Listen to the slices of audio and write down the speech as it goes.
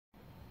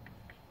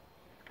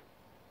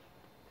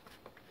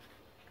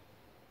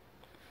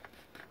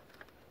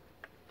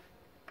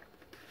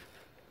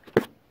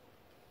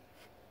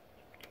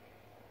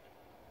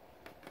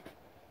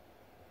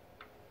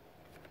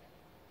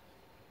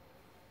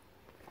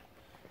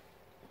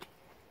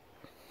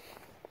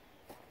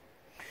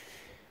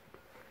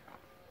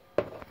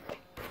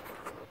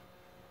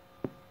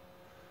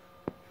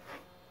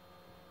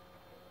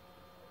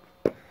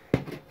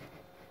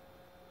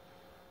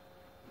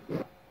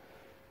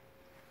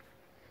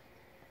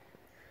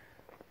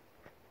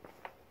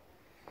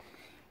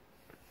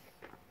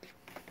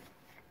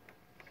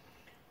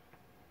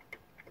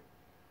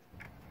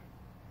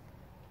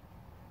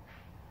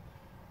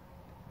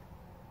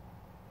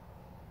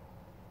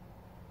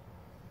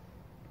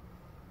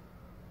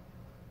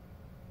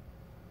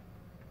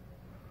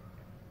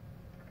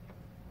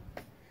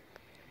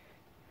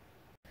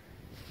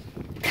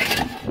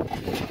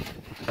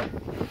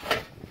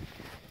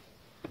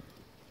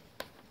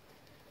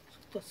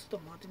That's the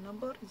model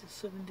number, is a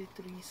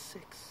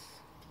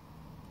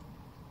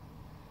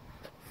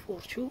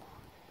 73642.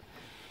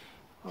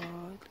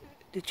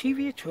 The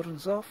TV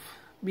turns off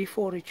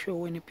before it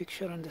shows any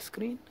picture on the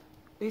screen.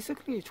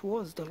 Basically it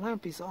was, the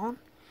lamp is on,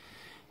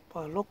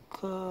 but look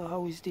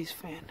how is this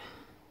fan.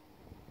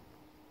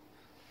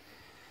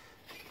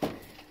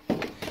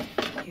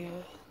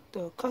 Yeah,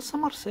 the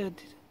customer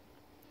said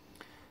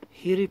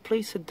he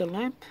replaced the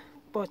lamp,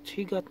 but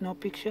he got no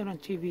picture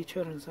and TV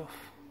turns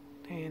off.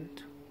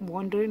 And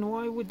wondering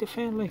why with the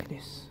fan like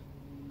this.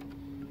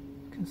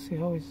 You can see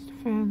how is the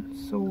fan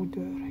so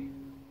dirty.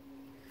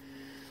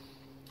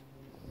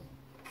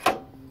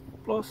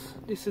 Plus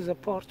this is a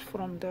part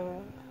from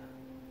the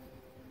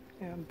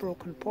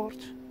broken part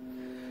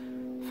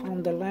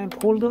from the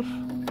lamp holder.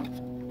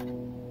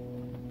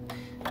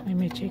 Let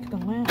me check the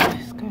lamp,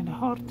 it's kind of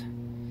hard.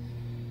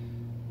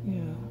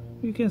 Yeah,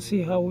 you can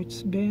see how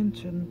it's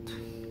bent and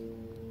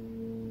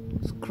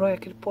it's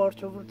cracked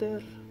part over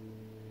there.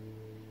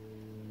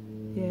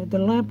 Yeah, the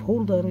lamp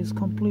holder is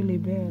completely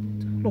bad.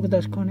 Look at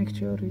that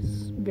connector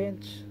is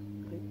bent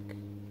like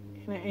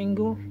in an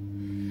angle.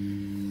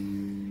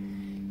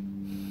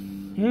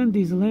 And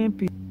this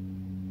lamp is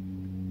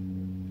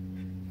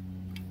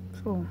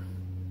so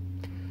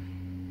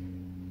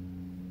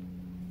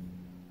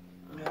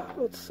yeah,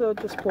 let's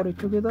just put it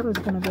together. It's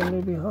gonna be a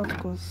little bit hard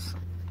because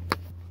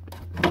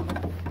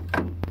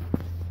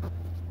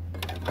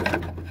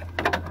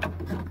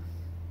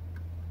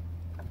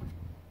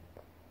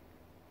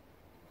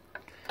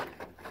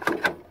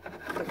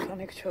the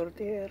connector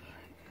there it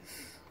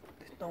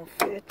don't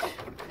fit.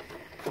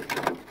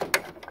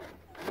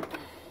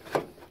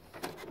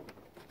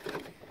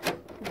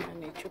 I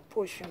need to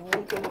push and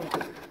hold it.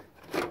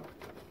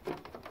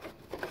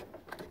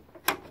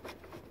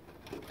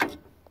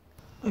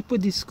 I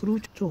put this screw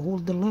to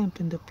hold the lamp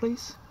in the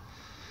place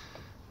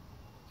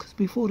because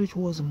before it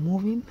was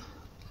moving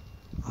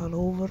all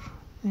over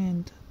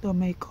and that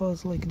may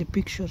cause like the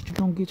picture to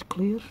don't get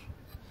clear.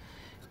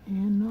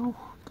 And now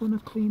I'm gonna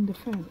clean the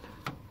fan.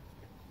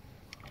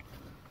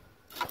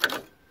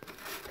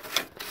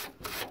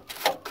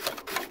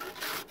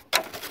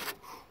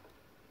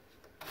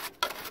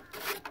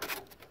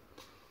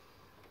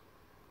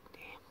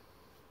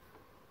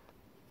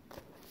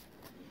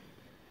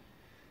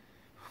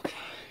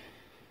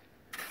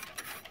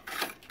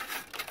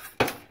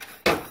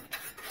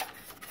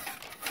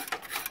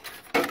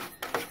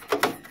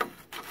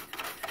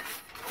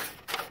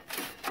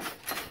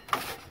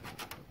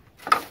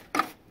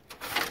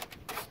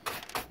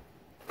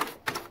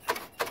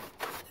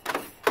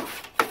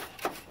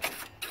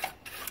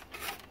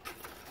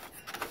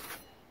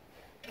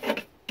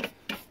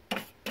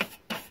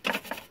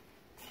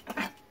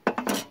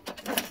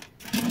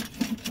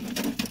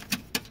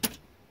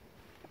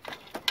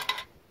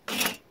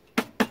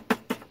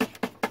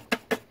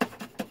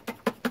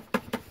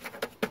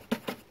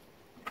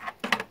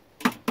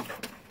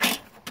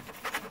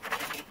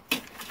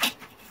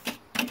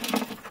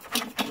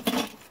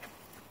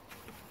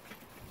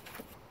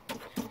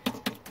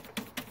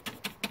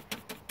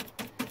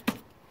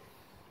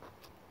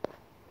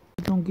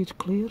 Don't get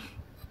clear.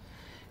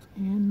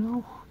 And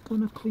now I'm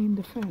gonna clean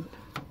the fan.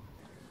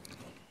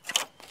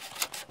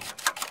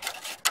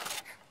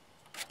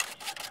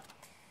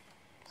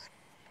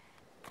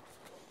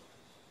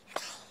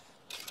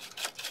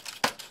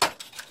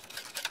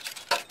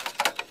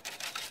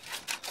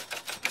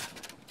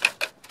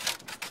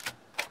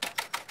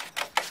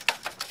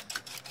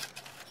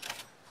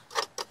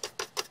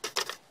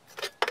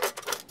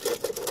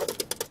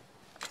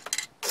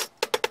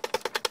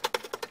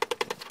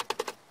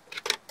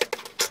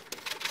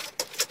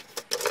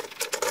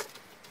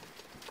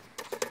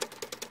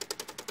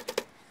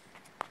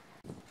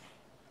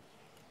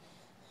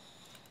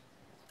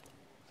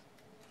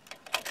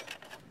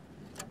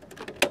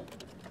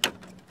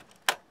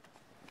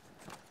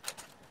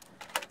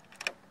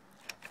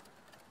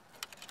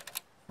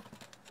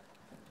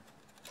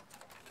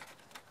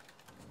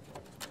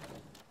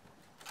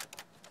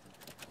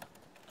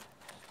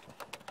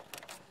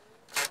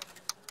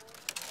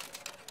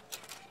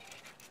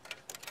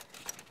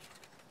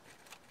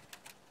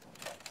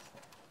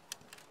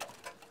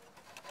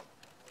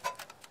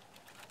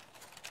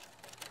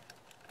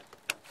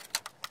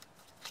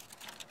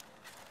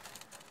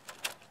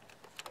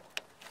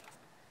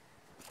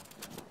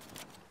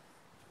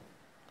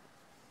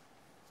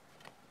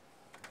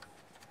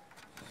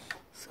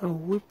 So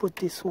we put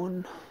this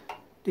one,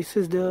 this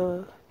is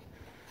the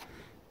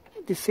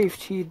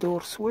safety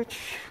door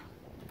switch,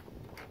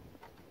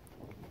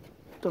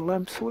 the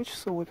lamp switch,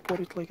 so we put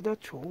it like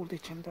that to hold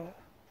it in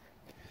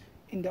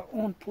the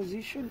on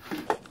position.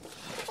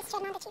 Let's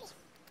turn on the TV.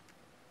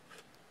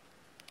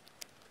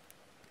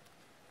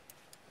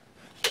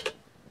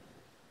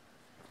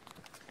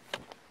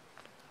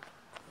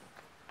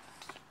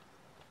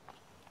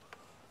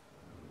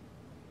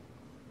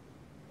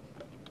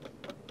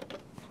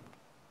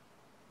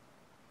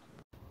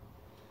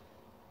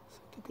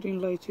 The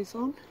green light is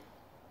on.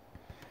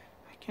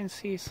 I can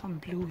see some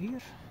blue here.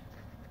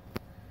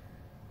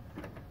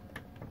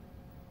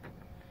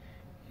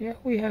 Yeah,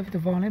 we have the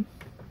volume.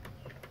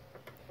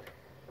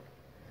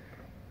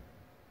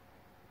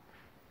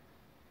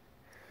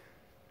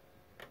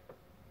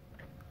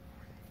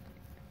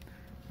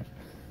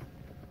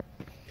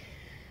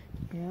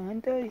 Yeah,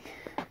 and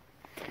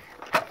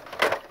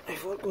I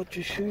forgot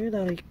to show you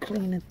that I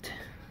cleaned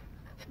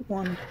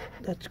one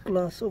that's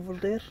glass over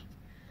there,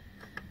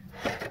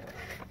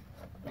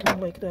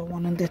 like the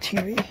one on the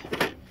TV.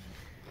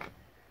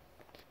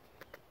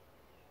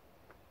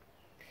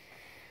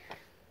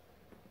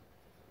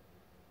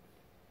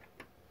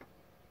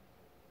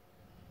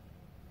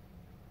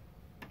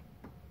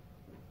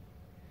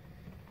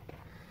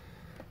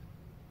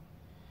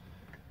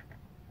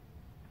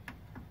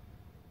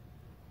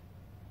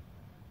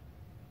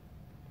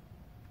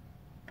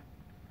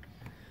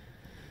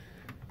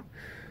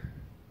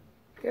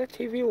 Yeah,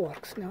 TV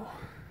works now.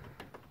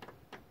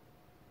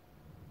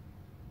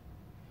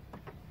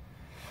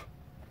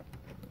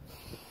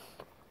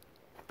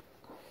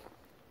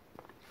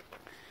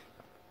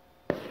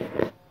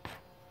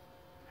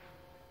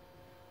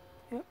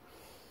 Yep.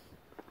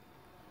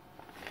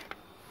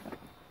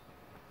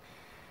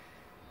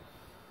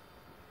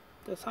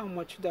 That's how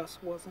much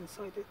dust was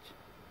inside it.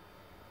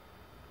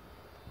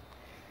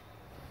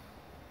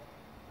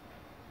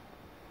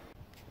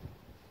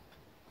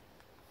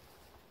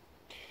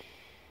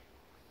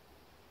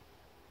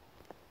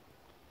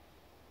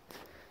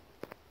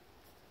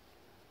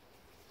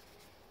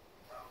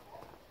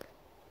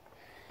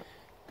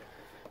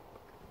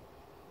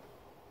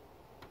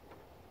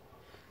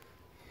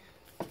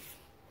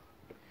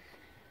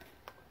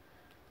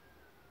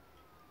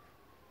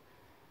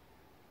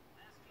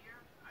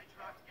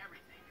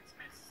 Everything and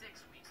spent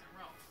 6 weeks in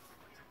Rome.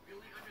 But to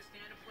really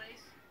understand a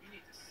place, you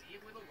need to see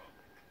it with a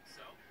local.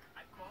 So,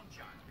 I called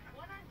John.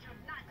 Buona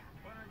giornata.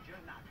 Buona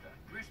giornata.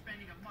 We're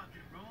spending a month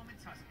in Rome and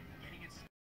Tuscany.